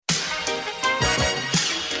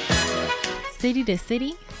City to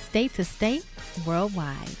city, state to state,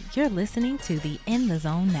 worldwide. You're listening to the In the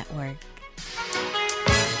Zone Network.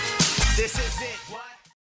 This is it.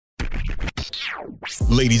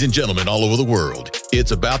 Ladies and gentlemen all over the world,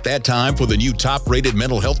 it's about that time for the new top-rated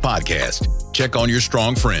mental health podcast, Check on Your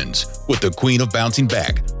Strong Friends, with the queen of bouncing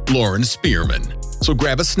back, Lauren Spearman. So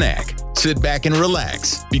grab a snack, sit back and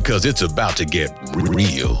relax, because it's about to get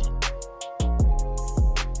real.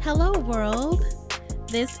 Hello, world.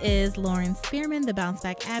 This is Lauren Spearman, the Bounce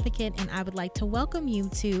Back Advocate, and I would like to welcome you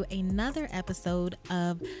to another episode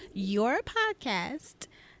of your podcast,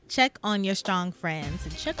 Check on Your Strong Friends.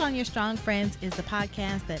 And Check on Your Strong Friends is the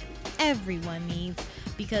podcast that everyone needs,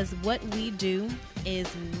 because what we do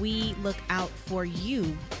is we look out for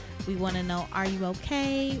you. We want to know, are you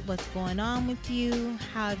okay? What's going on with you?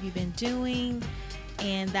 How have you been doing?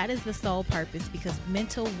 And that is the sole purpose, because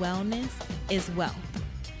mental wellness is wealth.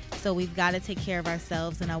 So we've got to take care of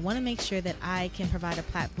ourselves, and I want to make sure that I can provide a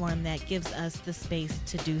platform that gives us the space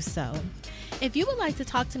to do so. If you would like to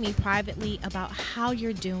talk to me privately about how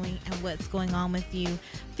you're doing and what's going on with you,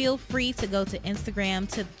 feel free to go to Instagram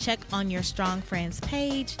to Check on Your Strong Friends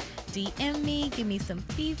page. DM me, give me some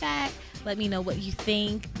feedback. Let me know what you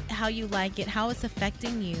think, how you like it, how it's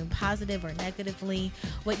affecting you, positive or negatively,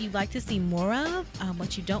 what you'd like to see more of,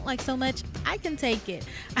 what you don't like so much. I can take it.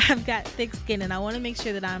 I've got thick skin, and I want to make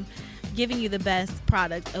sure that I'm giving you the best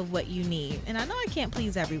product of what you need. And I know I can't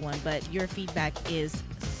please everyone, but your feedback is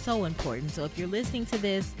so important. So if you're listening to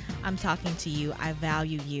this, I'm talking to you. I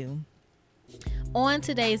value you. On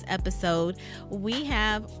today's episode, we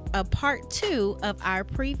have a part 2 of our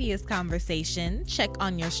previous conversation, Check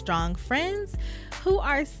on Your Strong Friends who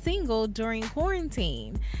are single during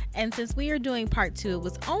quarantine. And since we are doing part 2, it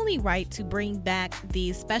was only right to bring back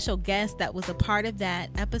the special guest that was a part of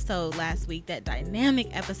that episode last week, that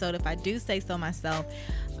dynamic episode, if I do say so myself.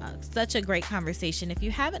 Such a great conversation. If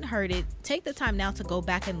you haven't heard it, take the time now to go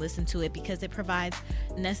back and listen to it, because it provides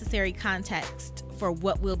necessary context for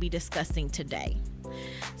what we'll be discussing today.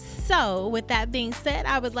 So with that being said,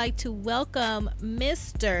 I would like to welcome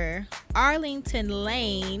Mr. Arlington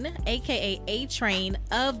Lane, aka A-Train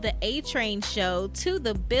of the A-Train Show, to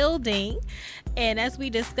the building. And as we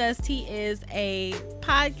discussed, he is a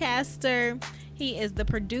podcaster. He is the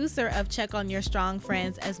producer of Check on Your Strong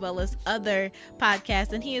Friends, as well as other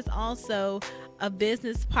podcasts. And he is also a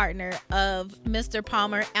business partner of Mr.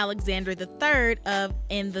 Palmer Alexander III of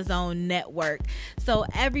In the Zone Network. So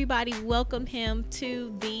everybody, welcome him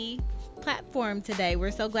to the platform today. We're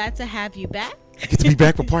so glad to have you back. Get to be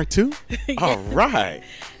back for part 2? Yes. All right.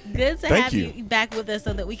 Good to Thank have you. you back with us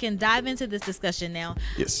so that we can dive into this discussion now.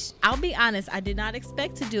 Yes. I'll be honest, I did not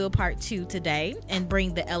expect to do a part 2 today and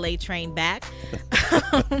bring the LA train back.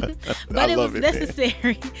 But it was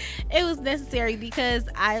necessary. It was necessary because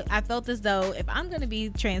I felt as though if I'm going to be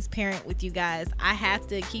transparent with you guys, I have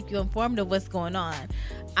to keep you informed of what's going on.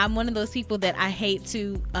 I'm one of those people that I hate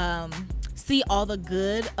to see all the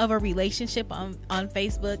good of a relationship on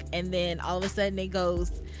Facebook, and then all of a sudden it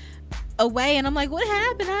goes away, and I'm like, what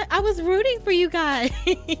happened? I was rooting for you guys.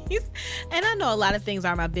 And I know a lot of things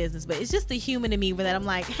are my business, but it's just the human in me where that I'm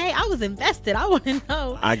like, hey, I was invested. I want to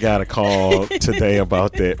know. I got a call today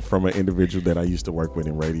about that from an individual that I used to work with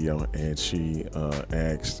in radio, and she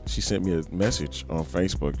she sent me a message on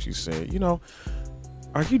Facebook. She said,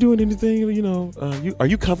 are you doing anything? Are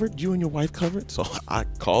you covered? You and your wife covered? So I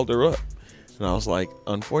called her up, and I was like,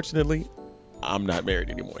 unfortunately, I'm not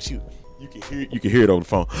married anymore. You can hear it over the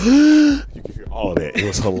phone. You can hear all of that. It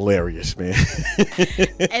was hilarious, man.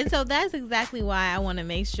 And so that's exactly why I want to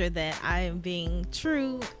make sure that I am being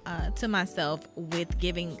true to myself with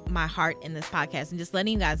giving my heart in this podcast and just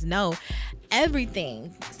letting you guys know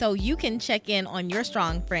everything, so you can check in on your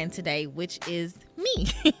strong friend today, which is me.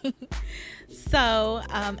 So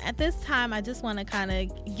at this time, I just want to kind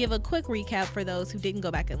of give a quick recap for those who didn't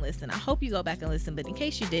go back and listen. I hope you go back and listen, but in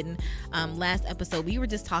case you didn't, last episode we were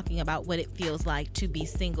just talking about what it feels like to be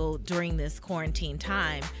single during this quarantine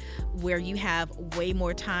time, where you have way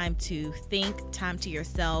more time to think, time to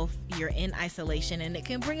yourself, you're in isolation, and it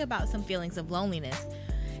can bring about some feelings of loneliness.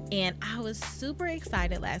 And I was super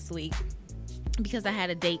excited last week because I had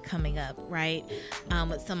a date coming up, right,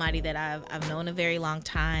 with somebody that I've known a very long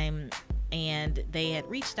time. And they had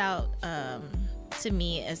reached out to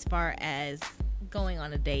me as far as going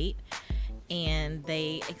on a date, and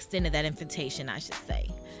they extended that invitation, I should say.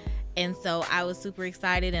 And so I was super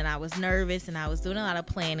excited, and I was nervous, and I was doing a lot of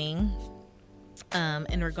planning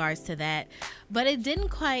in regards to that, but it didn't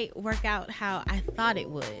quite work out how I thought it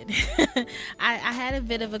would. I had a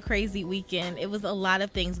bit of a crazy weekend. It was a lot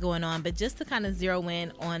of things going on, but just to kind of zero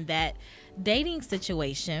in on that dating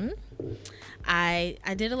situation, I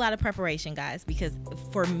did a lot of preparation, guys, because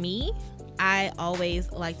for me, I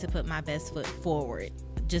always like to put my best foot forward.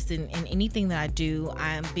 Just in anything that I do,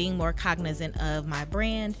 I'm being more cognizant of my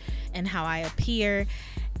brand and how I appear.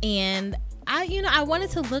 And I wanted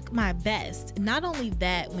to look my best. Not only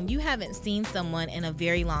that, when you haven't seen someone in a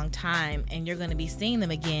very long time and you're going to be seeing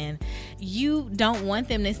them again, you don't want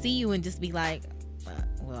them to see you and just be like,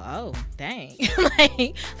 well, oh, dang.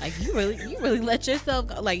 like you really let yourself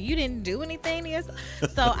go. Like, you didn't do anything to yourself.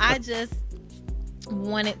 So I just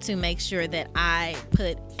wanted to make sure that I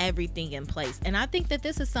put everything in place. And I think that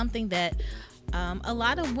this is something that a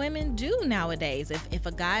lot of women do nowadays. If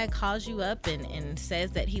a guy calls you up and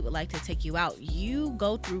says that he would like to take you out, you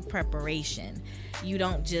go through preparation. You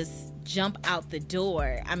don't just jump out the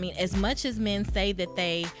door. I mean, as much as men say that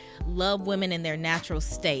they love women in their natural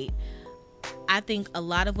state, I think a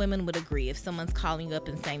lot of women would agree. If someone's calling you up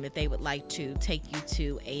and saying that they would like to take you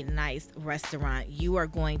to a nice restaurant, you are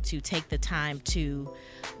going to take the time to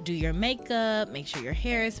do your makeup, make sure your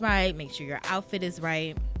hair is right, make sure your outfit is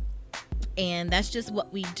right. And that's just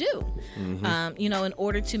what we do, in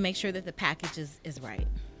order to make sure that the package is right.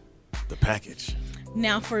 The package.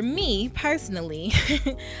 Now, for me personally,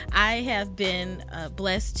 I have been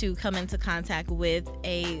blessed to come into contact with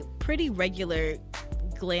a pretty regular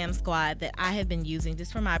glam squad that I have been using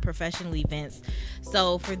just for my professional events.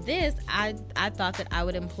 So for this, I thought that I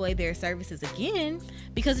would employ their services again,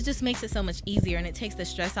 because it just makes it so much easier, and it takes the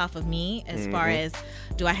stress off of me as far as,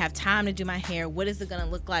 do I have time to do my hair? What is it going to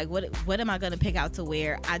look like? What am I going to pick out to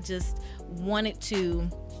wear? I just wanted to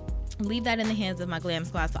leave that in the hands of my glam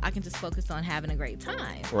squad so I can just focus on having a great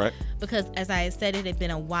time. Right. Because as I had said, it had been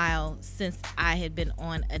a while since I had been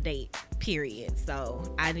on a date, period.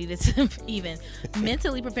 So I needed to even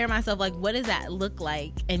mentally prepare myself, like, what does that look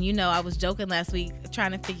like? And I was joking last week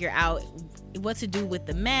trying to figure out what to do with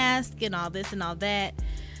the mask and all this and all that.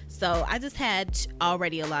 So I just had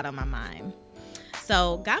already a lot on my mind.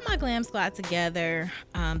 So got my glam squad together.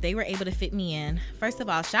 They were able to fit me in. First of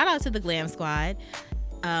all, shout out to the glam squad.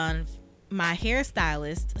 My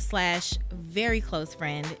hairstylist / very close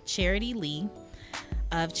friend, Charity Lee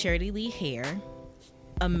of Charity Lee Hair.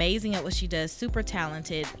 Amazing at what she does, super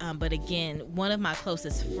talented, but again, one of my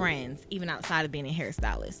closest friends, even outside of being a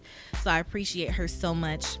hairstylist. So I appreciate her so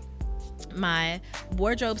much. My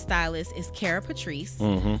wardrobe stylist is Cara Patrice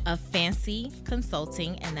of Fancy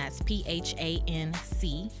Consulting, and that's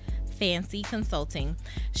PHANC, Fancy Consulting.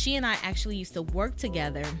 She and I actually used to work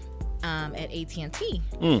together at AT&T.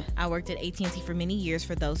 I worked at AT&T for many years,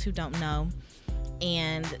 for those who don't know.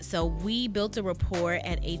 And so we built a rapport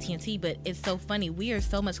at AT&T, but it's so funny. We are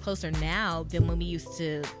so much closer now than when we used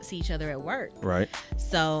to see each other at work. Right.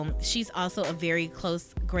 So she's also a very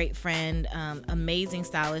close, great friend, amazing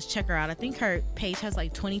stylist. Check her out. I think her page has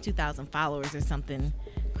like 22,000 followers or something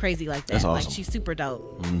crazy like that. That's awesome. Like, she's super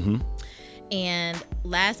dope. And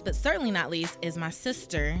last but certainly not least is my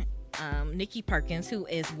sister, Nikki Perkins, who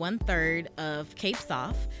is 1/3 of Capes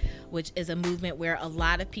Off, which is a movement where a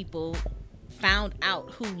lot of people found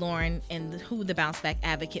out who Lauren and who the Bounce Back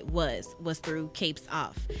Advocate was through Capes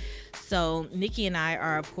Off. So Nikki and I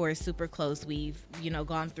are, of course, super close. We've,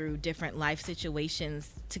 gone through different life situations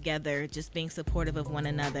together, just being supportive of one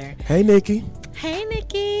another. Hey, Nikki. Hey,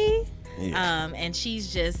 Nikki. Yeah. And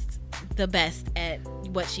she's just the best at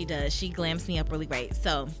what she does. She glams me up really great.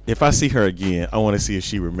 So if I see her again, I want to see if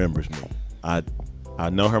she remembers me. I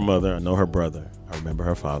know her mother. I know her brother. I remember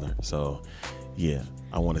her father. So, yeah,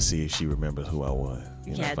 I want to see if she remembers who I was.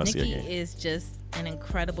 Nikki is just an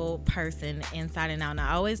incredible person inside and out. And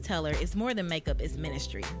I always tell her, it's more than makeup, it's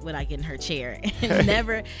ministry, what I get in her chair. It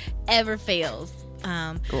never, ever fails.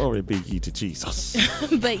 Glory be ye to Jesus.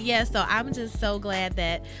 But yeah, so I'm just so glad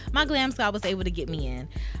that my glam squad was able to get me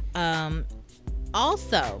in.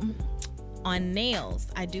 Also, on nails,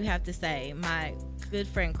 I do have to say, my good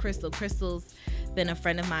friend Crystal's been a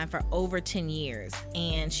friend of mine for over 10 years,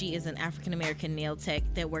 and she is an African-American nail tech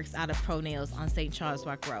that works out of Pro Nails on St. Charles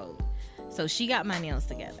Rock Road. So she got my nails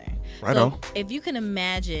together. Right so on. If you can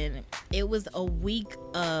imagine, it was a week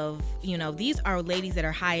of, these are ladies that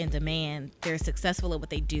are high in demand. They're successful at what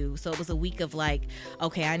they do. So it was a week of like,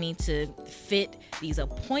 okay, I need to fit these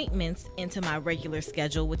appointments into my regular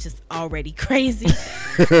schedule, which is already crazy.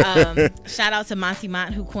 Shout out to Monty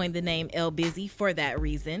Mont, who coined the name El Busy for that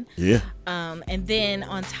reason. Yeah. And then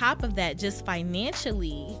on top of that, just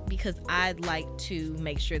financially, because I'd like to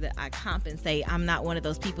make sure that I compensate. I'm not one of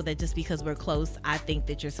those people that just because we're close, I think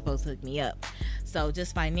that you're supposed to hook me up. So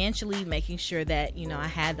just financially making sure that, I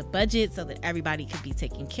had the budget so that everybody could be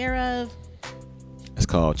taken care of. It's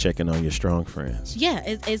called checking on your strong friends. Yeah,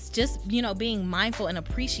 it's just, being mindful and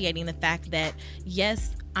appreciating the fact that,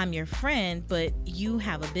 yes, I'm your friend, but you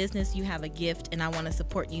have a business, you have a gift, and I want to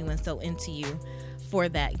support you and so into you for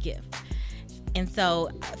that gift. And so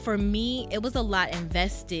for me, it was a lot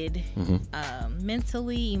invested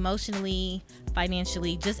mentally, emotionally,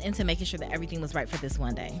 financially, just into making sure that everything was right for this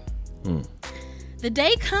one day. The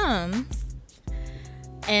day comes,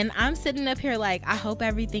 and I'm sitting up here like, I hope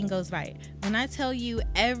everything goes right. When I tell you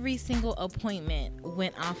every single appointment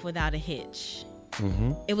went off without a hitch,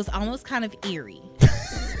 it was almost kind of eerie.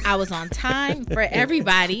 I was on time for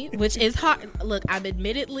everybody, which is hard. Look, I'm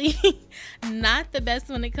admittedly not the best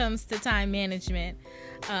when it comes to time management,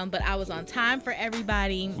 but I was on time for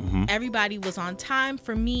everybody. Everybody was on time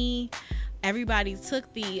for me. Everybody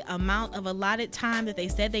took the amount of allotted time that they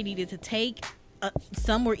said they needed to take.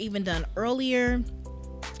 Some were even done earlier.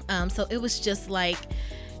 So it was just like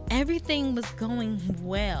everything was going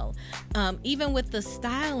well. Even with the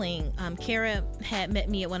styling, Kara had met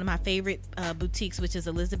me at one of my favorite boutiques, which is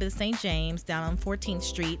Elizabeth St. James down on 14th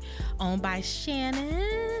Street, owned by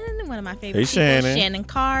Shannon, one of my favorite people, Shannon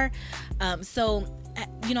Carr. So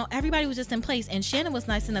everybody was just in place, and Shannon was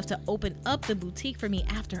nice enough to open up the boutique for me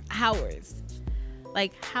after hours.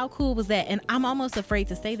 Like, how cool was that? And I'm almost afraid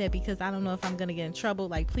to say that because I don't know if I'm going to get in trouble.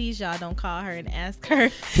 Like, please, y'all, don't call her and ask her.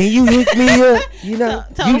 Can you hook me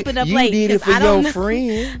up? To open up late. You did it for your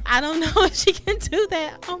friend. I don't know if she can do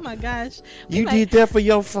that. Oh, my gosh. You did that for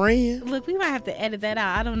your friend? Look, we might have to edit that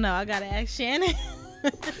out. I don't know. I got to ask Shannon.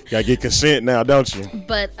 Gotta get consent now, don't you?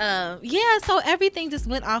 But so everything just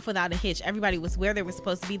went off without a hitch. Everybody was where they were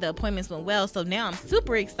supposed to be. The appointments went well. So now I'm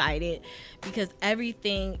super excited because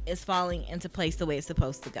everything is falling into place the way it's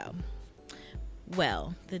supposed to go.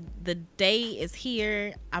 Well, the day is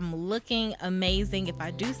here. I'm looking amazing, if I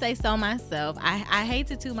do say so myself. I hate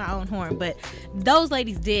to toot my own horn, but those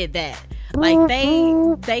ladies did that. Like,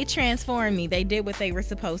 they transformed me. They did what they were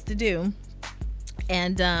supposed to do.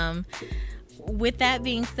 And with that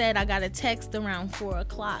being said, I got a text around 4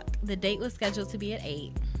 o'clock. The date was scheduled to be at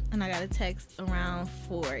 8, and I got a text around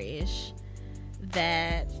 4-ish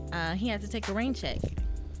that he had to take a rain check.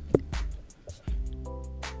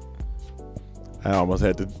 I almost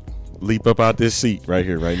had to leap up out this seat right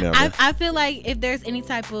here, right now. I feel like if there's any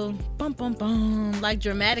type of bum, bum, bum, like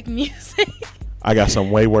dramatic music. I got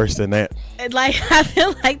some way worse than that. Like, I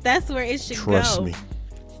feel like that's where it should go. Trust me.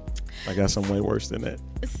 I got some way worse than that.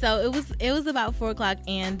 So it was about 4 o'clock,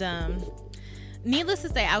 and needless to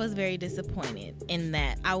say, I was very disappointed in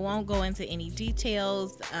that. I won't go into any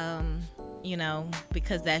details,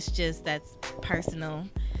 because that's personal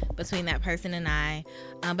between that person and I.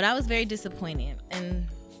 But I was very disappointed, and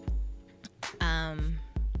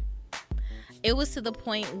it was to the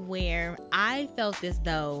point where I felt as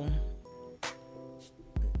though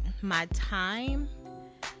my time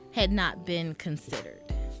had not been considered.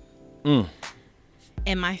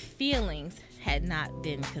 And my feelings had not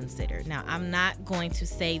been considered. Now, I'm not going to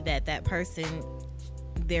say that person,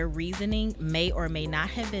 their reasoning may or may not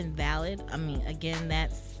have been valid. I mean, again,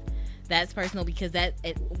 that's personal, because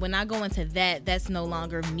when I go into that's no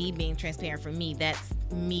longer me being transparent for me. That's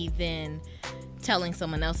me then telling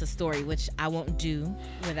someone else's story, which I won't do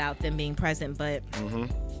without them being present. But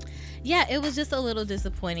yeah, it was just a little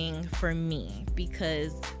disappointing for me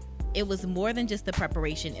because it was more than just the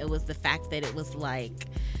preparation. It was the fact that it was like,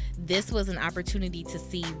 this was an opportunity to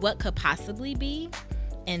see what could possibly be.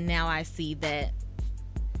 And now I see that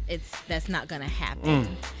that's not going to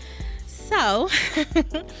happen. So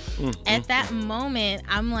at that moment,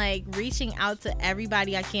 I'm like reaching out to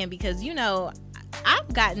everybody I can, because,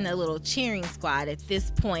 I've gotten a little cheering squad at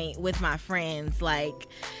this point with my friends. Like,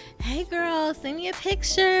 hey girl, send me a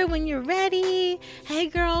picture when you're ready. Hey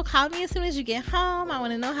girl, call me as soon as you get home. I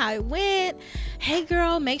want to know how it went. Hey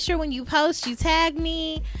girl, make sure when you post, you tag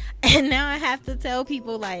me. And now I have to tell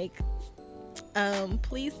people, like,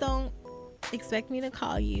 please don't expect me to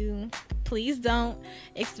call you. Please don't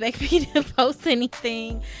expect me to post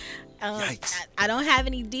anything. I don't have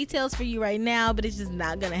any details for you right now, but it's just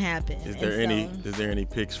not gonna happen. Is there any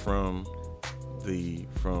pics from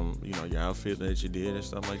your outfit that you did or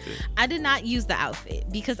something like that? I did not use the outfit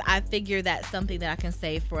because I figure that's something that I can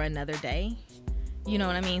save for another day. You know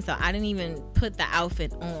what I mean? So I didn't even put the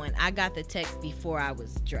outfit on. I got the text before I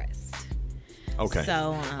was dressed. Okay.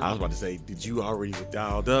 So I was about to say, did you already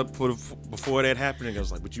dialed up before that happened? And I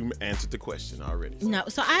was like, but you answered the question already. So. No.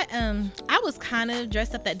 So I was kind of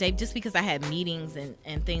dressed up that day just because I had meetings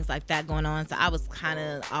and things like that going on. So I was kind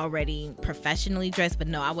of already professionally dressed, but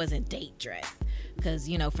no, I wasn't date dressed because,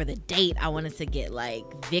 for the date, I wanted to get like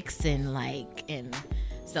vixen like and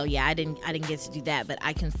So yeah, I didn't get to do that, but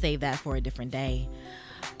I can save that for a different day.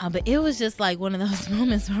 But it was just like one of those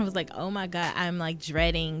moments where I was like, oh my God, I'm like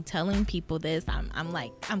dreading telling people this. I'm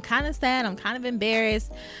kind of sad. I'm kind of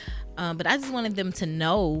embarrassed. But I just wanted them to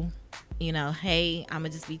know, you know, hey, I'm gonna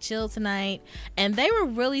just be chill tonight. And they were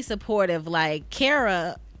really supportive. Like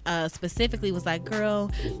Kara specifically was like,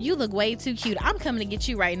 girl, you look way too cute. I'm coming to get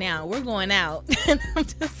you right now. We're going out. And I'm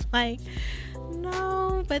just like,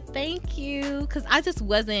 no, but thank you. Because I just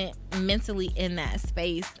wasn't mentally in that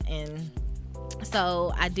space. And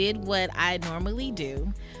so I did what I normally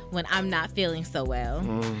do when I'm not feeling so well.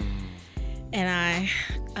 And I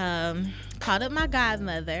called up my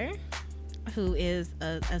godmother, who is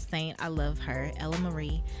a saint. I love her, Ella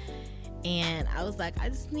Marie. And I was like, I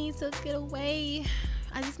just need to get away.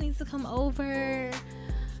 I just need to come over.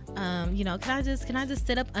 You know, can I just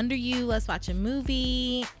sit up under you? Let's watch a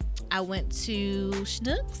movie. I went to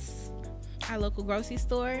Schnucks, our local grocery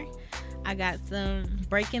store. I got some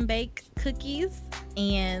break and bake cookies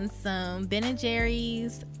and some Ben &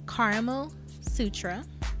 Jerry's Caramel Sutra.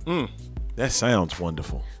 That sounds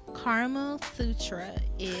wonderful. Caramel Sutra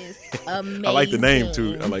is amazing. I like the name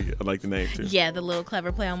too. I like the name too. Yeah, the little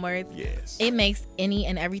clever play on words. Yes. It makes any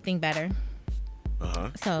and everything better.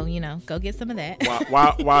 So, you know, go get some of that.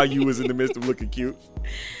 While you was in the midst of looking cute.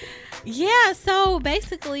 Yeah, so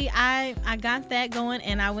basically I got that going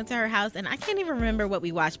and I went to her house and I can't even remember what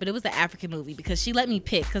we watched, but it was an African movie because she let me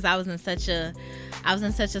pick because I was in such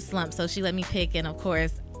a slump. So she let me pick, and of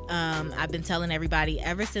course, I've been telling everybody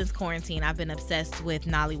ever since quarantine, I've been obsessed with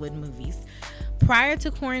Nollywood movies. Prior to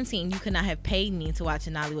quarantine, you could not have paid me to watch a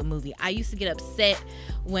Nollywood movie. I used to get upset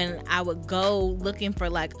when I would go looking for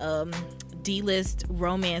like D-list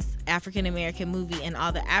romance African American movie and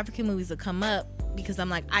all the African movies would come up because I'm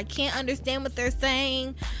like, I can't understand what they're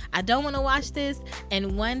saying. I don't want to watch this.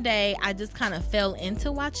 And one day I just kind of fell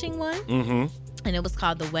into watching one. And it was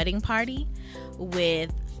called The Wedding Party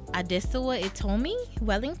with Adesewa Itomi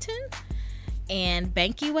Wellington and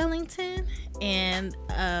Banky Wellington and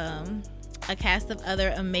a cast of other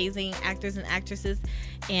amazing actors and actresses,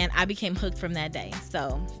 and I became hooked from that day.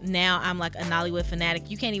 So now I'm like a Nollywood fanatic.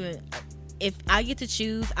 You can't even, if I get to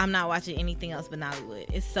choose, I'm not watching anything else but Nollywood.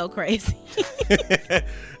 It's so crazy.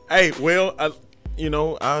 Hey, well,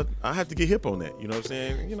 I have to get hip on that. You know what I'm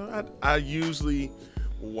saying? You know, I usually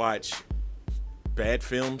watch bad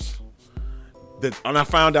films. And I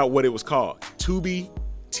found out what it was called. Tubi,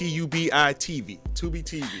 Tubi TV. Tubi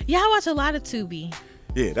TV. Yeah, I watch a lot of Tubi.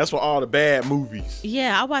 Yeah, that's for all the bad movies.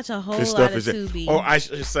 Yeah, I watch a whole This lot stuff of is that. Tubi. Or I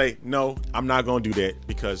should say, no, I'm not going to do that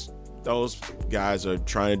because those guys are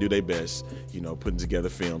trying to do their best, you know, putting together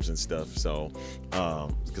films and stuff. So,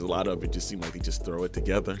 because a lot of it just seems like they just throw it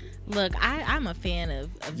together. Look, I'm a fan of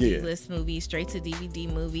D-list movies, straight to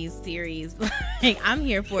DVD movies, series. Like, I'm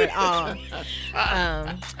here for it all.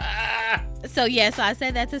 So I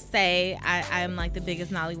said that to say I'm like the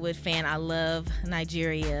biggest Nollywood fan. I love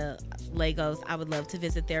Nigeria, Lagos. I would love to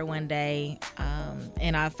visit there one day.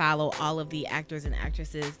 And I follow all of the actors and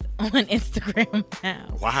actresses on Instagram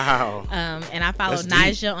now. Wow. And I follow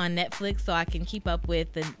Naija on Netflix so I can keep up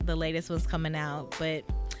with the latest ones coming out. But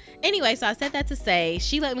anyway, so I said that to say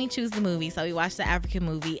she let me choose the movie. So we watched the African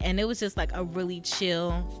movie and it was just like a really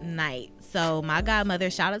chill night. So my godmother,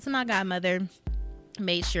 shout out to my godmother,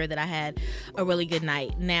 made sure that I had a really good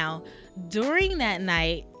night. Now, during that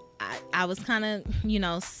night, I was kind of, you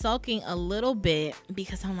know, sulking a little bit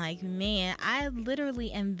because I'm like, man, I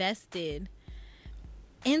literally invested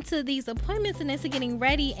into these appointments and into getting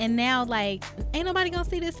ready, and now like ain't nobody gonna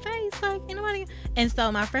see this face, like ain't nobody. And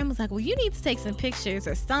so my friend was like, well, you need to take some pictures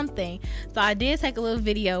or something. So I did take a little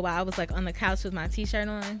video while I was like on the couch with my t-shirt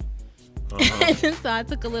on. And so I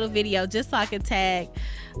took a little video just so I could tag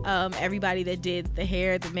everybody that did the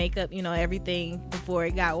hair, the makeup, you know, everything before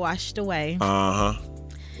it got washed away.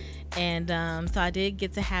 And so I did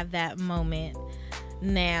get to have that moment.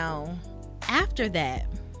 Now, after that,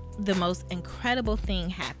 the most incredible thing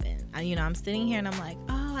happened. I'm sitting here and I'm like,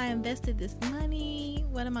 oh, I invested this money.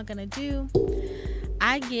 What am I going to do?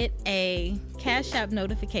 I get a Cash App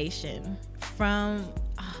notification from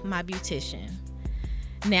my beautician.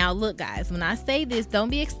 Now, look, guys, when I say this, don't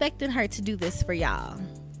be expecting her to do this for y'all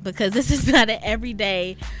because this is not an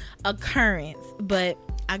everyday occurrence. But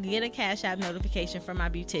I get a Cash App notification from my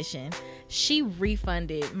beautician. She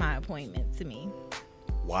refunded my appointment to me.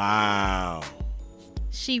 Wow.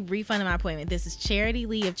 She refunded my appointment. This is Charity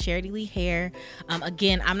Lee of Charity Lee Hair.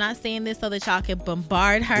 Again, I'm not saying this so that y'all can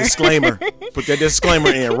bombard her. Disclaimer. Put that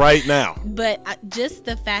disclaimer in right now. But just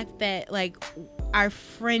the fact that like our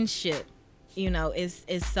friendship, you know, is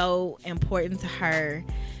so important to her.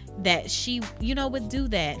 that she, would do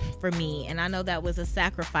that for me. And I know that was a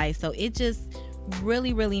sacrifice. So it just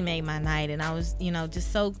really, really made my night. And I was,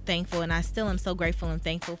 just so thankful. And I still am so grateful and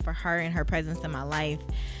thankful for her and her presence in my life.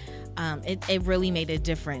 It really made a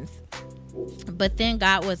difference. But then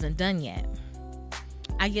God wasn't done yet.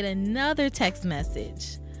 I get another text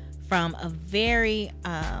message from a very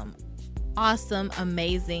awesome,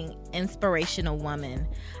 amazing, inspirational woman.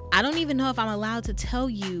 I don't even know if I'm allowed to tell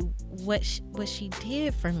you what she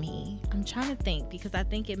did for me. I'm trying to think, because I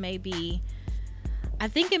think it may be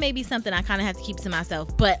something I kind of have to keep to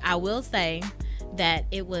myself. But I will say that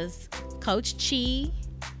it was Coach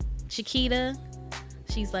Chiquita.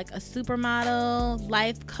 She's like a supermodel,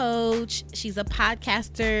 life coach. She's a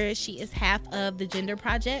podcaster. She is half of the Gender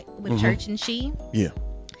Project with Church and She. Yeah.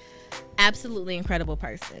 Absolutely incredible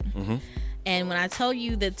person. And when I told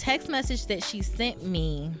you, the text message that she sent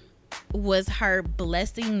me was her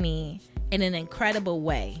blessing me in an incredible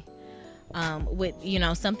way, with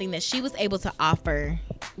something that she was able to offer,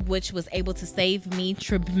 which was able to save me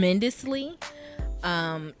tremendously.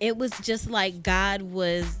 It was just like God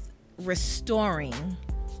was restoring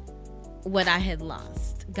what I had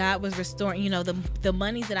lost. God was restoring, the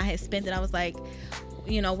money that I had spent, that I was like,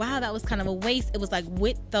 wow, that was kind of a waste. It was like,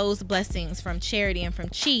 with those blessings from Charity and from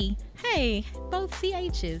Chi, hey, both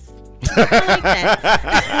CHs. I like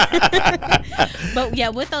that. But yeah,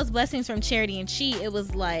 with those blessings from Charity and Chi, it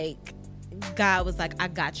was like, God was like, I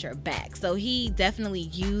got your back. So he definitely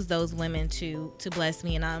used those women to bless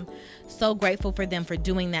me. And I'm so grateful for them for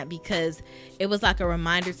doing that, because it was like a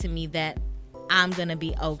reminder to me that I'm going to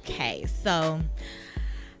be okay. So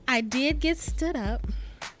I did get stood up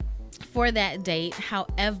for that date.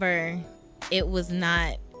 However, it was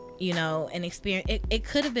not, an experience. It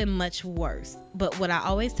could have been much worse. But what I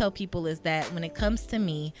always tell people is that when it comes to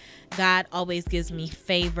me, God always gives me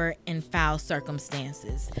favor in foul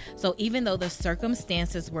circumstances. So even though the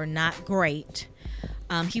circumstances were not great,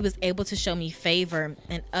 he was able to show me favor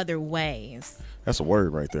in other ways. That's a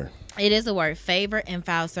word right there. It is a word, favor in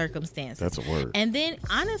foul circumstances. That's a word. And then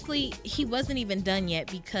honestly, he wasn't even done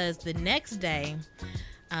yet, because the next day,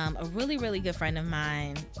 a really, really good friend of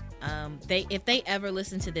mine, if they ever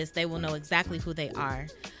listen to this, they will know exactly who they are.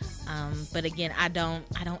 But again, I don't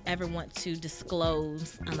ever want to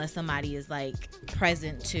disclose unless somebody is like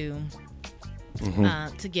present to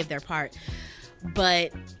give their part.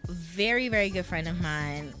 But very, very good friend of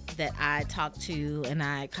mine that I talked to, and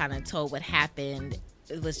I kind of told what happened.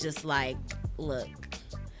 It was just like, look,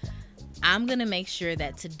 I'm going to make sure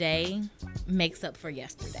that today makes up for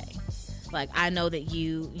yesterday. Like, I know that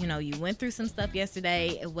you went through some stuff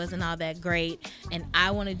yesterday. It wasn't all that great. And I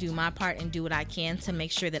want to do my part and do what I can to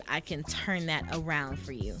make sure that I can turn that around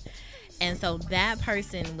for you. And so that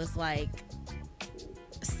person was like,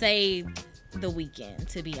 saved the weekend,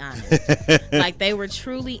 to be honest. Like, they were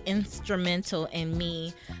truly instrumental in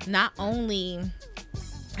me not only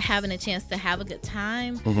having a chance to have a good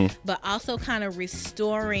time, but also kind of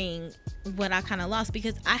restoring what I kind of lost.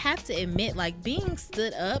 Because I have to admit, like, being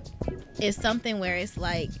stood up is something where it's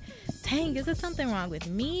like, dang, is there something wrong with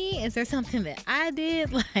me? Is there something that I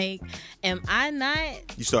did? Like, am I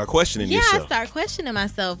not? You start questioning yourself. Yeah, I start questioning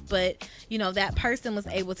myself. But, that person was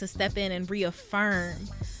able to step in and reaffirm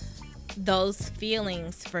those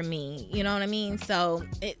feelings for me. You know what I mean? So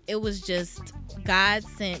it was just, God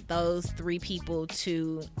sent those three people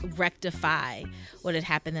to rectify what had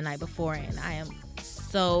happened the night before. And I am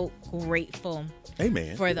so grateful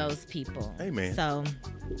Amen. For those people. Amen. So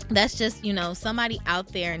that's just, somebody out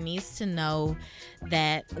there needs to know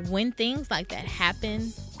that when things like that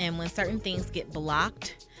happen and when certain things get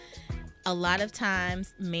blocked, a lot of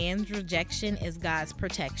times man's rejection is God's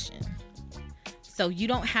protection. So you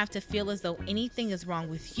don't have to feel as though anything is wrong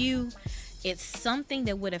with you. It's something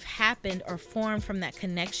that would have happened or formed from that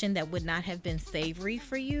connection that would not have been savory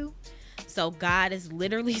for you. So God is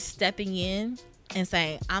literally stepping in and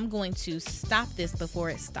saying, I'm going to stop this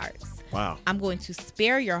before it starts. Wow. I'm going to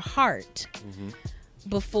spare your heart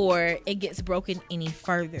before it gets broken any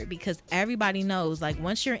further. Because everybody knows, like,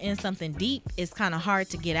 once you're in something deep, it's kind of hard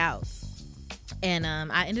to get out. And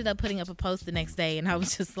I ended up putting up a post the next day, and I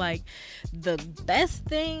was just like, the best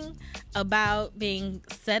thing about being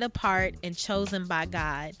set apart and chosen by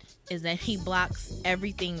God is that he blocks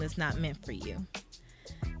everything that's not meant for you.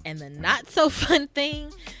 And the not so fun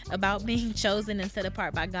thing about being chosen and set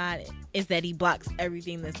apart by God is that he blocks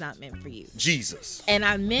everything that's not meant for you. Jesus. And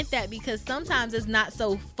I meant that because sometimes it's not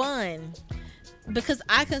so fun, because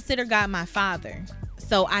I consider God my father.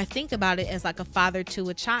 So I think about it as like a father to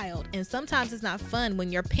a child. And sometimes it's not fun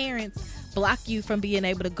when your parents block you from being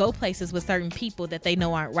able to go places with certain people that they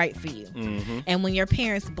know aren't right for you. And when your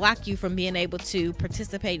parents block you from being able to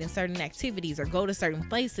participate in certain activities or go to certain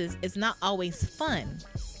places, it's not always fun.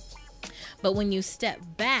 But when you step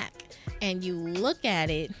back and you look at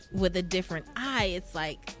it with a different eye, it's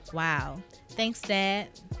like, wow, thanks, Dad.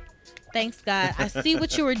 Thanks, God. I see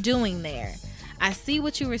what you were doing there. I see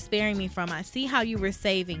what you were sparing me from. I see how you were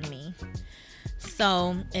saving me.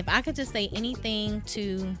 So if I could just say anything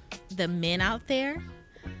to the men out there,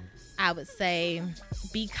 I would say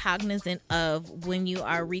be cognizant of when you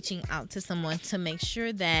are reaching out to someone to make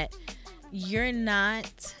sure that you're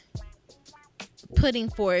not putting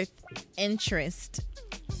forth interest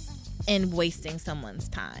in wasting someone's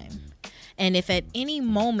time. And if at any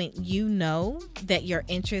moment you know that your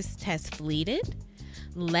interest has fleeted,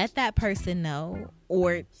 let that person know,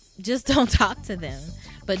 or just don't talk to them.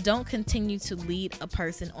 But don't continue to lead a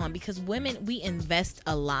person on, because women, we invest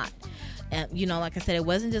a lot. Like I said, it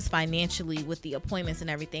wasn't just financially with the appointments and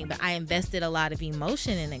everything, but I invested a lot of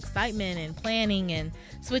emotion and excitement and planning and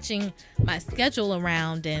switching my schedule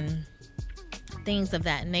around and things of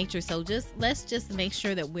that nature. So let's just make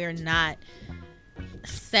sure that we're not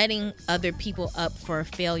setting other people up for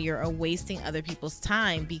failure or wasting other people's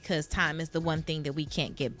time, because time is the one thing that we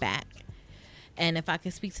can't get back. And if I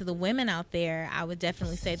could speak to the women out there, I would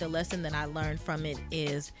definitely say the lesson that I learned from it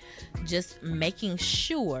is just making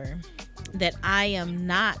sure that I am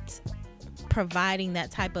not providing that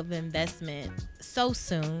type of investment so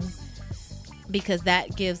soon, because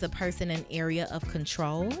that gives a person an area of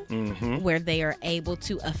control where they are able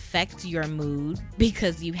to affect your mood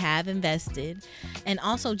because you have invested. And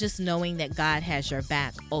also just knowing that God has your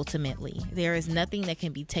back ultimately. There is nothing that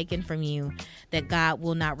can be taken from you that God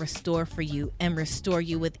will not restore for you and restore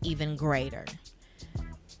you with even greater.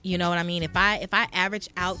 You know what I mean? If I average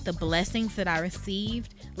out the blessings that I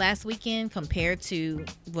received last weekend compared to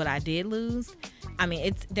what I did lose, I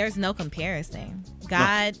mean, there's no comparison.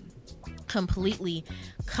 God completely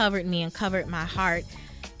covered me and covered my heart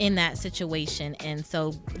in that situation. And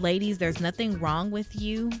so, ladies, there's nothing wrong with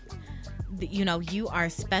you. You are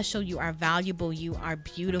special, you are valuable, you are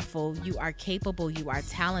beautiful, you are capable, you are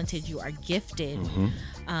talented, you are gifted.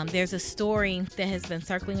 There's a story that has been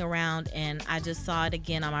circling around, and I just saw it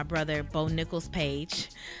again on my brother Bo Nichols' page.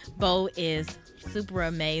 Bo is super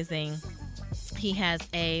amazing. He has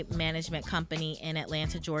a management company in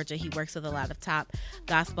Atlanta, Georgia. He works with a lot of top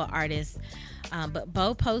gospel artists. But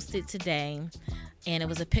Bo posted today, and it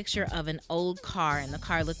was a picture of an old car, and the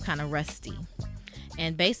car looked kind of rusty.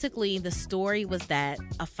 And basically, the story was that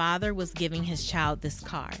a father was giving his child this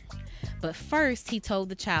car. But first, he told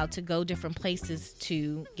the child to go different places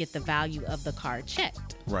to get the value of the car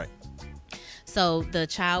checked. Right. So the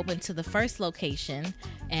child went to the first location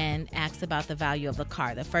and asked about the value of the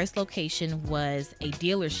car. The first location was a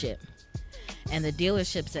dealership. And the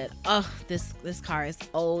dealership said, oh, this car is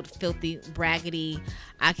old, filthy, braggedy.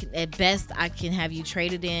 At best, I can have you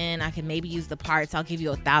traded in. I can maybe use the parts. I'll give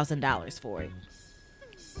you $1,000 for it.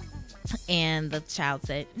 And the child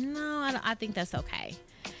said, no, I think that's okay.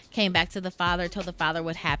 Came back to the father, told the father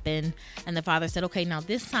what happened. And the father said, okay, now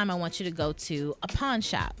this time I want you to go to a pawn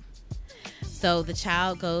shop. So the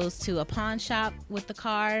child goes to a pawn shop with the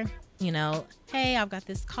car. Hey, I've got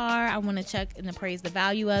this car. I want to check and appraise the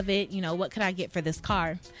value of it. What could I get for this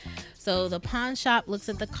car? So the pawn shop looks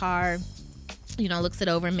at the car, looks it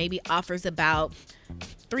over, and maybe offers about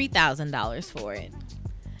 $3,000 for it.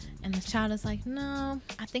 And the child is like, no,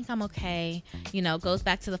 I think I'm okay. Goes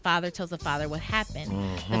back to the father, tells the father what happened.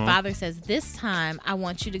 The father says, this time I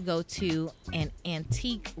want you to go to an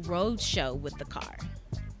antique road show with the car.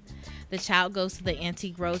 The child goes to the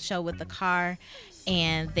antique road show with the car,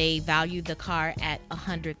 and they valued the car at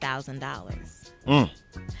 $100,000.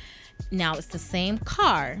 Now, it's the same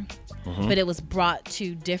car, but it was brought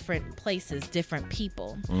to different places, different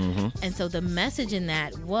people. And so the message in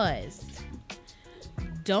that was,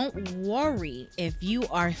 don't worry if you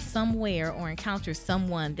are somewhere or encounter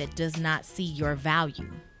someone that does not see your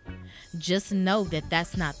value. Just know that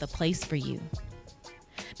that's not the place for you.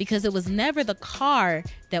 Because it was never the car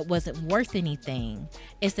that wasn't worth anything.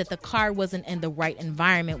 It's that the car wasn't in the right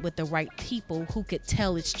environment with the right people who could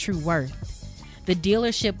tell its true worth. The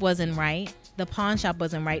dealership wasn't right. The pawn shop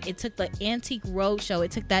wasn't right. It took the antique roadshow.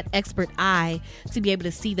 It took that expert eye to be able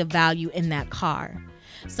to see the value in that car.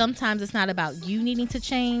 Sometimes it's not about you needing to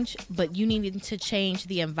change, but you needing to change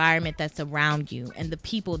the environment that's around you and the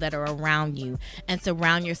people that are around you, and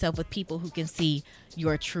surround yourself with people who can see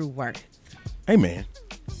your true worth. Amen.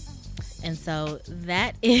 And so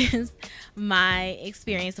that is my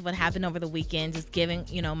experience of what happened over the weekend, just giving,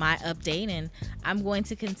 my update. And I'm going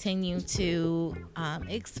to continue to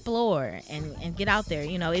explore and get out there.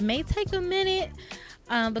 It may take a minute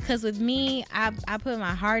because with me, I put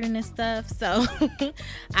my heart in this stuff. So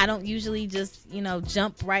I don't usually just,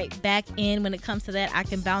 jump right back in when it comes to that. I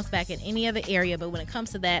can bounce back in any other area. But when it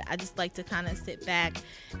comes to that, I just like to kind of sit back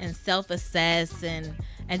and self-assess and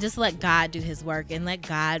just let God do his work and let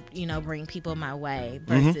God, bring people my way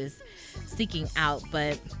versus seeking out.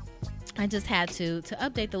 But I just had to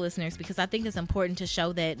update the listeners because I think it's important to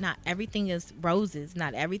show that not everything is roses,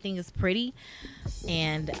 not everything is pretty,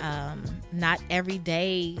 and not every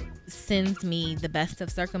day sends me the best of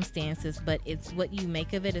circumstances, but it's what you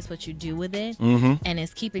make of it, it's what you do with it, and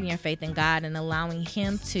it's keeping your faith in God and allowing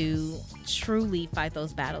him to truly fight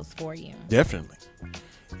those battles for you. Definitely.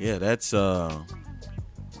 Yeah, that's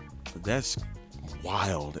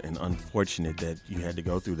wild and unfortunate that you had to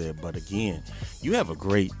go through that. But again, you have a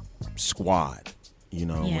great squad.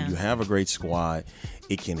 When you have a great squad,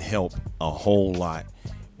 it can help a whole lot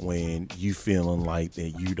when you feeling like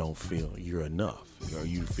that you don't feel you're enough or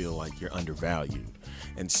you feel like you're undervalued.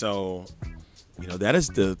 And so, that is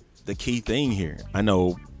the key thing here. I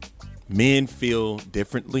know men feel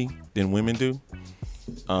differently than women do.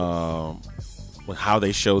 With how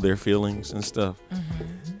they show their feelings and stuff.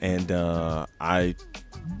 And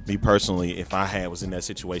me personally, if I was in that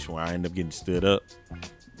situation where I end up getting stood up,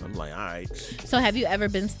 I'm like, all right. So have you ever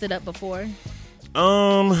been stood up before?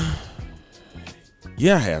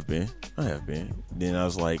 Yeah, I have been. Then I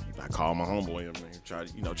was like, I called my homeboy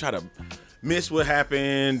and try to miss what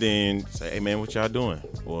happened and say, hey man, what y'all doing?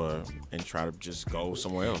 And try to just go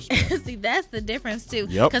somewhere else. See, that's the difference too.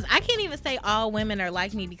 Yep. Because I can't even say all women are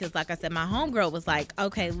like me because like I said, my homegirl was like,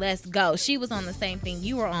 okay, let's go. She was on the same thing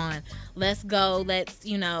you were on. Let's go. Let's,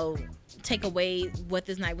 take away what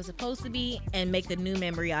this night was supposed to be and make a new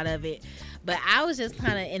memory out of it. But I was just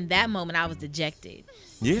kind of, in that moment, I was dejected.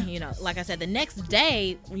 Yeah. Like I said, the next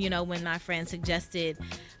day, when my friend suggested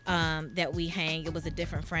that we hang, it was a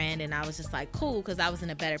different friend, and I was just like, cool, because I was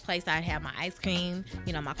in a better place. I had my ice cream,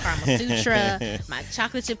 my caramel sutra, my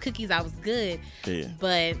chocolate chip cookies. I was good. Yeah.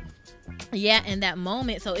 But yeah, in that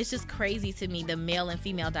moment, so it's just crazy to me, the male and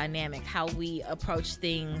female dynamic, how we approach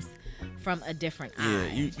things from a different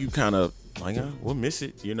eye. Yeah, you kind of like, we'll miss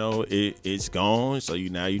it. It's gone. So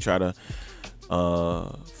now you try to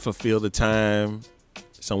fulfill the time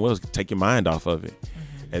somewhere else, take your mind off of it.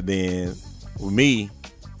 And then with me,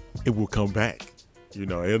 it will come back.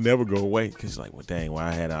 It'll never go away because it's like, well, dang,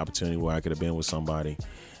 I had an opportunity where I could have been with somebody,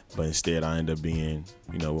 but instead I end up being,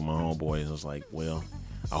 with my homeboys. I was like, well,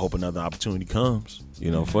 I hope another opportunity comes,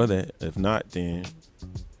 for that. If not, then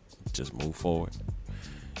just move forward.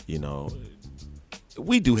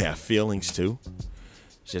 We do have feelings too.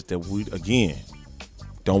 It's just that we, again,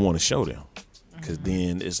 don't want to show them because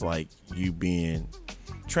then it's like you being.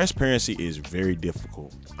 Transparency is very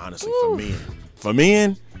difficult, honestly. Ooh. For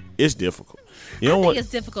men, it's difficult. I think it's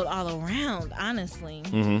difficult all around, honestly.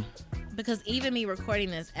 Because even me recording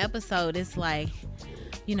this episode, it's like,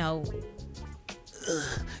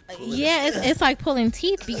 it's like pulling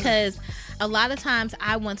teeth because a lot of times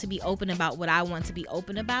I want to be open about what I want to be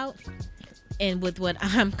open about and with what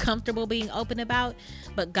I'm comfortable being open about,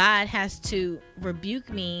 but God has to rebuke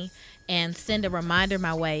me and send a reminder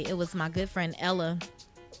my way. It was my good friend Ella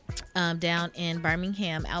down in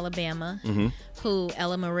Birmingham, Alabama,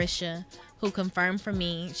 Ella Marisha, who confirmed for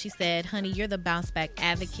me. She said, honey, you're the bounce back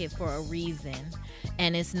advocate for a reason.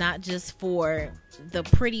 And it's not just for the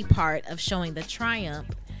pretty part of showing the triumph.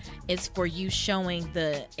 It's for you showing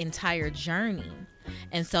the entire journey.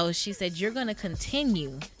 And so she said, you're going to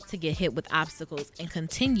continue to get hit with obstacles and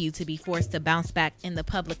continue to be forced to bounce back in the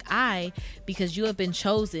public eye because you have been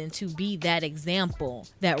chosen to be that example,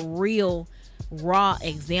 that real raw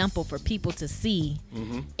example for people to see.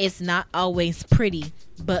 It's not always pretty,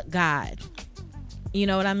 but God. You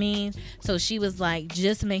know what I mean? So she was like,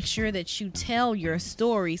 just make sure that you tell your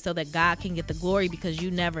story so that God can get the glory because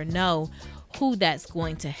you never know who that's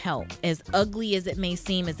going to help. As ugly as it may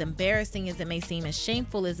seem, as embarrassing as it may seem, as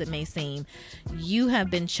shameful as it may seem, you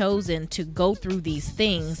have been chosen to go through these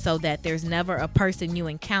things so that there's never a person you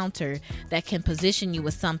encounter that can position you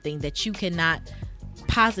with something that you cannot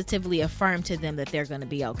positively affirm to them that they're going to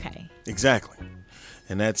be okay. Exactly.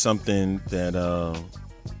 And that's something that I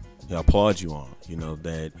applaud you on,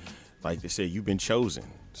 that, like they said, you've been chosen.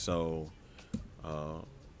 So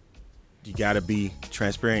you got to be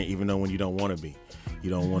transparent, even though when you don't want to be.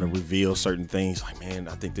 You don't want to reveal certain things like, man,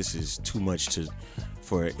 I think this is too much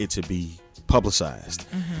for it to be publicized.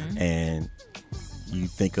 And you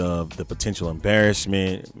think of the potential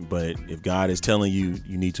embarrassment, but if God is telling you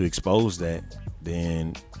you need to expose that,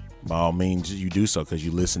 then by all means you do so because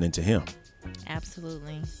you're listening to him.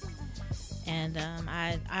 Absolutely. And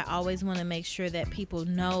I always want to make sure that people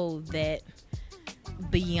know that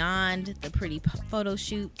beyond the pretty photo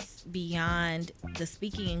shoots, beyond the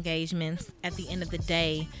speaking engagements, at the end of the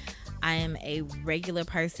day, I am a regular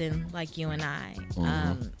person like you and I.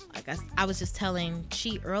 Like I was just telling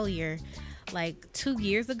Chi earlier, like 2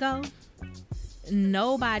 years ago,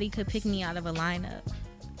 nobody could pick me out of a lineup.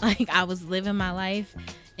 Like I was living my life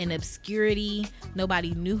in obscurity.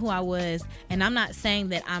 Nobody knew who I was. And I'm not saying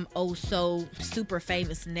that I'm so super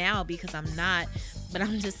famous now, because I'm not. But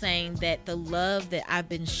I'm just saying that the love that I've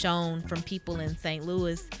been shown from people in St.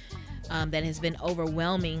 Louis, that has been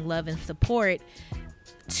overwhelming love and support.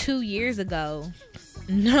 2 years ago,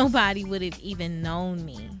 nobody would have even known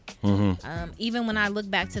me. Even when I look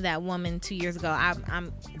back to that woman 2 years ago,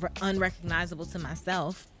 I'm unrecognizable to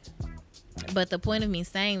myself. But the point of me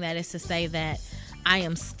saying that is to say that I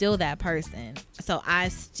am still that person. So I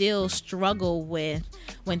still struggle with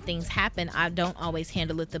when things happen. I don't always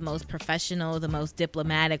handle it the most professional, the most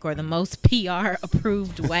diplomatic, or the most PR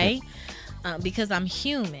approved way, because I'm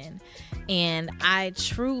human. And I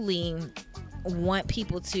truly want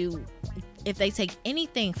people to, if they take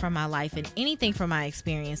anything from my life and anything from my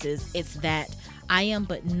experiences, it's that I am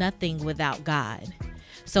but nothing without God.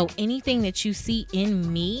 So anything that you see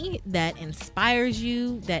in me that inspires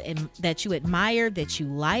you, that you admire, that you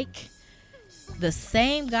like, the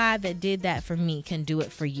same God that did that for me can do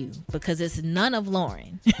it for you, because it's none of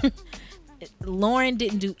Lauren. Lauren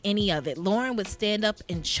didn't do any of it. Lauren would stand up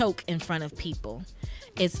and choke in front of people.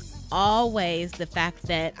 It's always the fact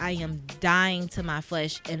that I am dying to my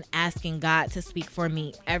flesh and asking God to speak for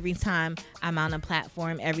me every time I'm on a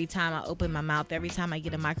platform, every time I open my mouth, every time I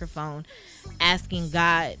get a microphone, asking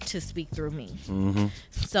God to speak through me.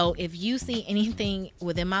 So if you see anything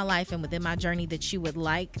within my life and within my journey that you would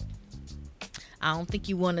like, I don't think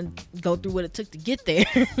you want to go through what it took to get there,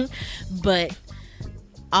 but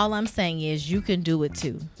all I'm saying is you can do it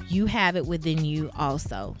too. You have it within you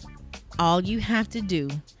also. All you have to do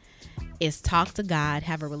is talk to God,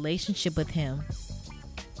 have a relationship with him,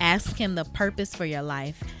 ask him the purpose for your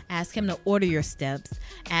life, ask him to order your steps,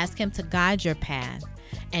 ask him to guide your path,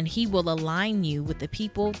 and he will align you with the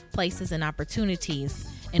people, places, and opportunities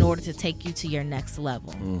in order to take you to your next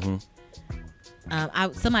level.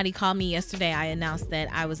 Somebody called me yesterday. I announced that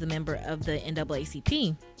I was a member of the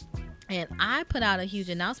NAACP. And I put out a huge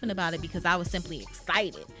announcement about it because I was simply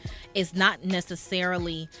excited. It's not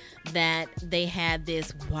necessarily that they had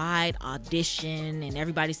this wide audition and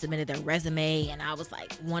everybody submitted their resume and I was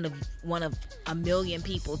like one of a million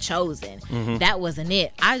people chosen. That wasn't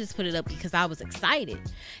it. I just put it up because I was excited.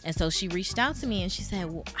 And so she reached out to me and she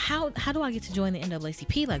said, well, how do I get to join the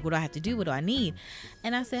NAACP? Like, what do I have to do? What do I need?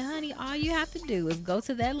 And I said, honey, all you have to do is go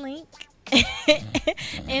to that link,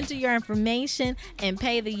 enter your information, and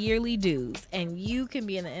pay the yearly dues, and you can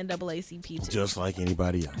be in the NAACP too. Just like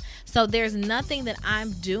anybody else. So there's nothing that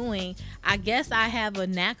I'm doing. I guess I have a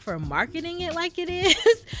knack for marketing it like it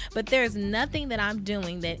is, but there's nothing that I'm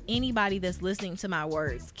doing that anybody that's listening to my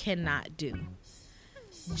words cannot do.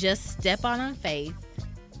 Just step out on faith,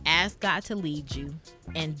 ask God to lead you,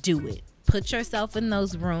 and do it. Put yourself in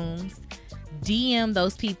those rooms, DM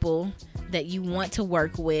those people that you want to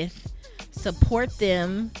work with, support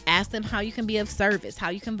them, ask them how you can be of service, how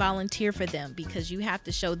you can volunteer for them, because you have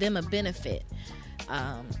to show them a benefit.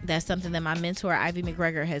 That's something that my mentor Ivy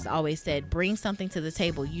McGregor has always said. Bring something to the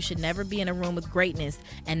table. You should never be in a room with greatness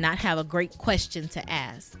and not have a great question to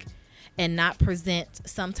ask and not present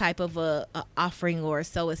some type of a offering or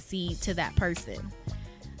sow a seed to that person.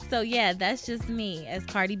 So yeah, that's just me. As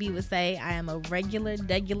Cardi B would say, I am a regular,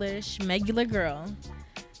 schmegular girl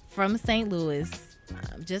from St. Louis.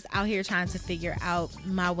 Just out here trying to figure out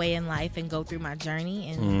my way in life and go through my journey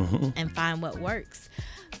and find what works.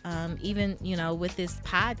 Even, with this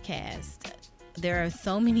podcast, there are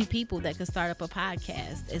so many people that could start up a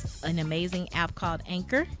podcast. It's an amazing app called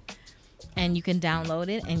Anchor, and you can download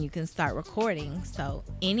it and you can start recording. So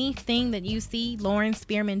anything that you see Lauren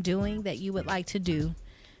Spearman doing that you would like to do,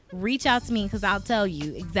 reach out to me, because I'll tell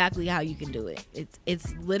you exactly how you can do it.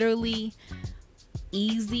 It's literally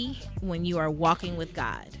easy when you are walking with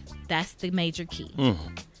God. That's the major key.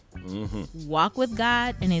 Walk with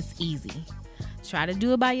God and it's easy. Try to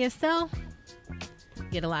do it by yourself,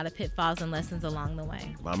 get a lot of pitfalls and lessons along the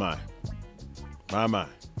way. My.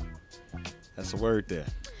 That's a word there.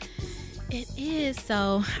 It is.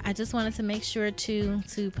 So I just wanted to make sure to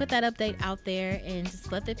put that update out there and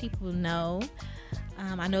just let the people know.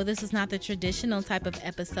 I know this is not the traditional type of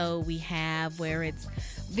episode we have where it's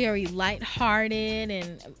very lighthearted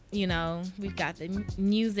and, we've got the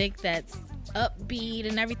music that's upbeat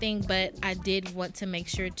and everything, but I did want to make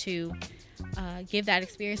sure to give that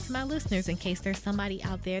experience to my listeners in case there's somebody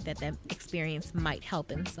out there that experience might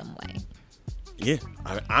help in some way. Yeah,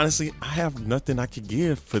 honestly, I have nothing I could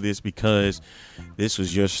give for this because this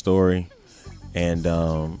was your story, and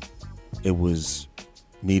it was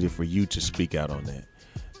needed for you to speak out on that.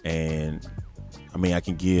 And I mean, I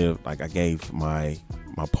can give, like I gave my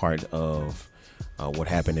part of what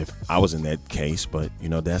happened if I was in that case, but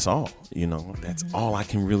that's all. That's all I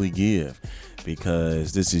can really give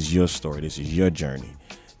because this is your story, this is your journey,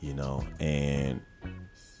 and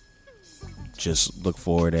just look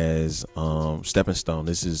for it as stepping stone.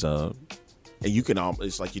 This is you can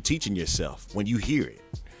it's like you're teaching yourself when you hear it.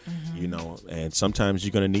 And sometimes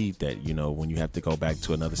you're going to need that, when you have to go back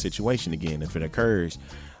to another situation again. If it occurs,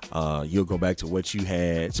 you'll go back to what you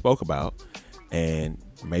had spoke about, and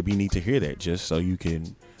maybe you need to hear that just so you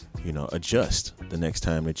can, adjust the next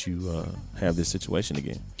time that you have this situation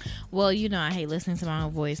again. Well, I hate listening to my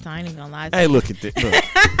own voice, so I ain't even going to lie to Hey, you. look at this.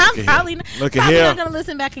 I'm probably not going to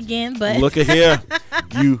listen back again, but look at here.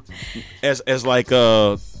 You, as like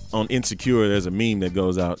on Insecure, there's a meme that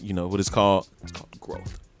goes out, what it's called? It's called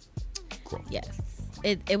growth. Yes,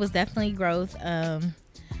 it was definitely growth.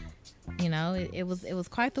 It was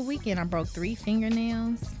quite the weekend. I broke 3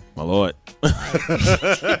 fingernails. My Lord.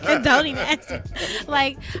 Don't even ask me.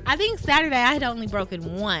 Like, I think Saturday I had only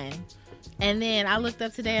broken 1. And then I looked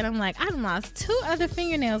up today and I'm like, I've lost 2 other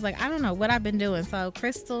fingernails. Like, I don't know what I've been doing. So,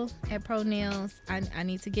 Crystal at Pro Nails, I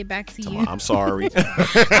need to get back to you. I'm sorry.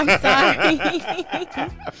 I'm sorry.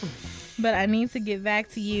 But I need to get back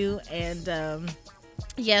to you. And,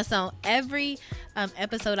 so every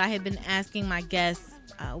episode I have been asking my guests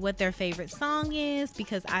what their favorite song is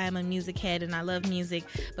because I am a music head and I love music.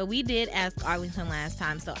 But we did ask Arlington last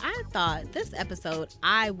time, so I thought this episode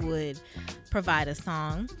I would provide a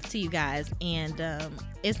song to you guys. And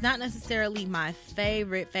it's not necessarily my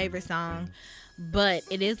favorite song, but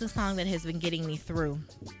it is a song that has been getting me through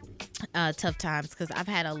tough times because I've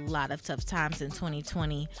had a lot of tough times in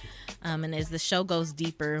 2020. And as the show goes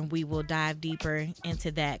deeper, we will dive deeper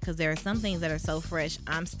into that because there are some things that are so fresh,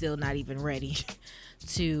 I'm still not even ready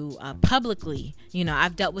to publicly,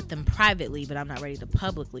 I've dealt with them privately, but I'm not ready to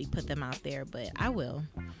publicly put them out there, but I will.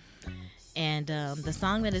 And the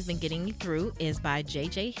song that has been getting me through is by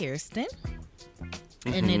J.J. Hairston,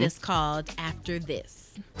 and it is called After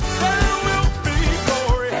This. There will be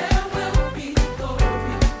glory. There will be glory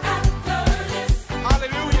after this.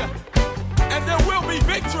 Hallelujah. And there will be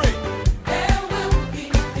victory. There will be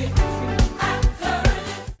victory after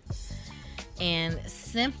this. And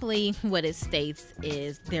simply what it states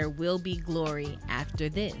is there will be glory after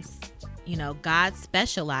this. God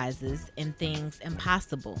specializes in things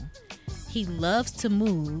impossible. He loves to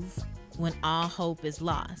move when all hope is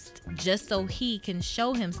lost, just so he can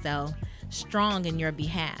show himself strong in your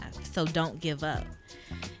behalf. So don't give up.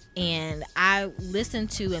 And I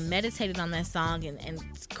listened to and meditated on that song and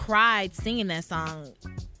cried singing that song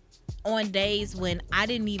on days when I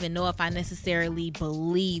didn't even know if I necessarily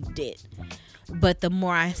believed it. But the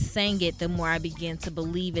more I sang it, the more I began to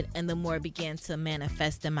believe it and the more it began to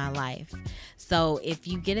manifest in my life. So if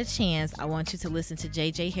you get a chance, I want you to listen to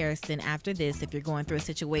J.J. Hairston after this if you're going through a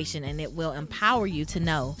situation, and it will empower you to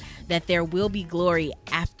know that there will be glory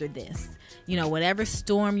after this. Whatever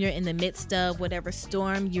storm you're in the midst of, whatever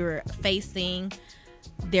storm you're facing,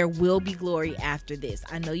 there will be glory after this.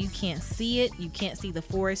 I know you can't see it. You can't see the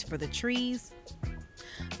forest for the trees.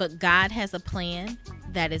 But God has a plan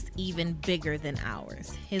that is even bigger than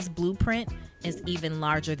ours. His blueprint is even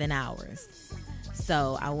larger than ours.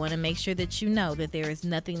 So I want to make sure that you know that there is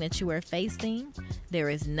nothing that you are facing. There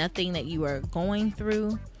is nothing that you are going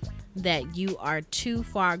through that you are too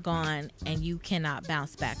far gone and you cannot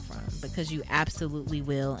bounce back from, because you absolutely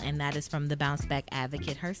will. And that is from the Bounce Back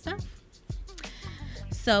Advocate herself.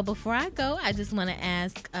 So before I go, I just want to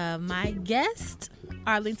ask my guest,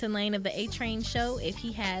 Arlington Lane of the A-Train Show, if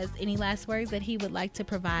he has any last words that he would like to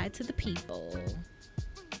provide to the people.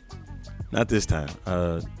 Not this time.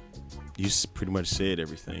 You pretty much said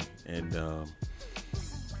everything. And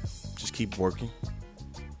just keep working,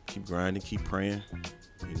 keep grinding, keep praying.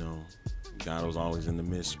 God was always in the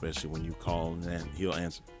midst, especially when you call and he'll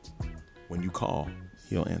answer. When you call,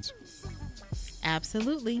 he'll answer.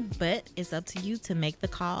 Absolutely. But it's up to you to make the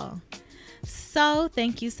call. So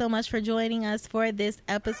thank you so much for joining us for this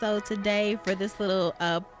episode today, for this little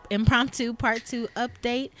impromptu part 2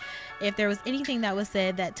 update. If there was anything that was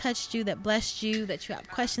said that touched you, that blessed you, that you have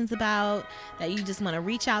questions about, that you just want to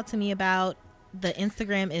reach out to me about, the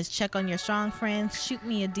Instagram is Check on Your Strong Friends. Shoot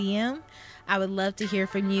me a DM. I would love to hear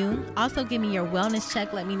from you. Also, give me your wellness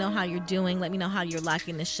check. Let me know how you're doing. Let me know how you're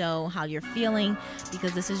liking the show, how you're feeling,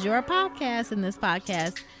 because this is your podcast, and this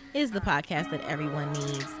podcast is the podcast that everyone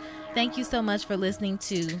needs. Thank you so much for listening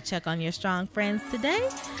to Check on Your Strong Friends today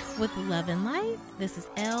with love and light. This is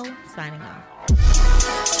Elle signing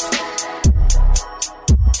off.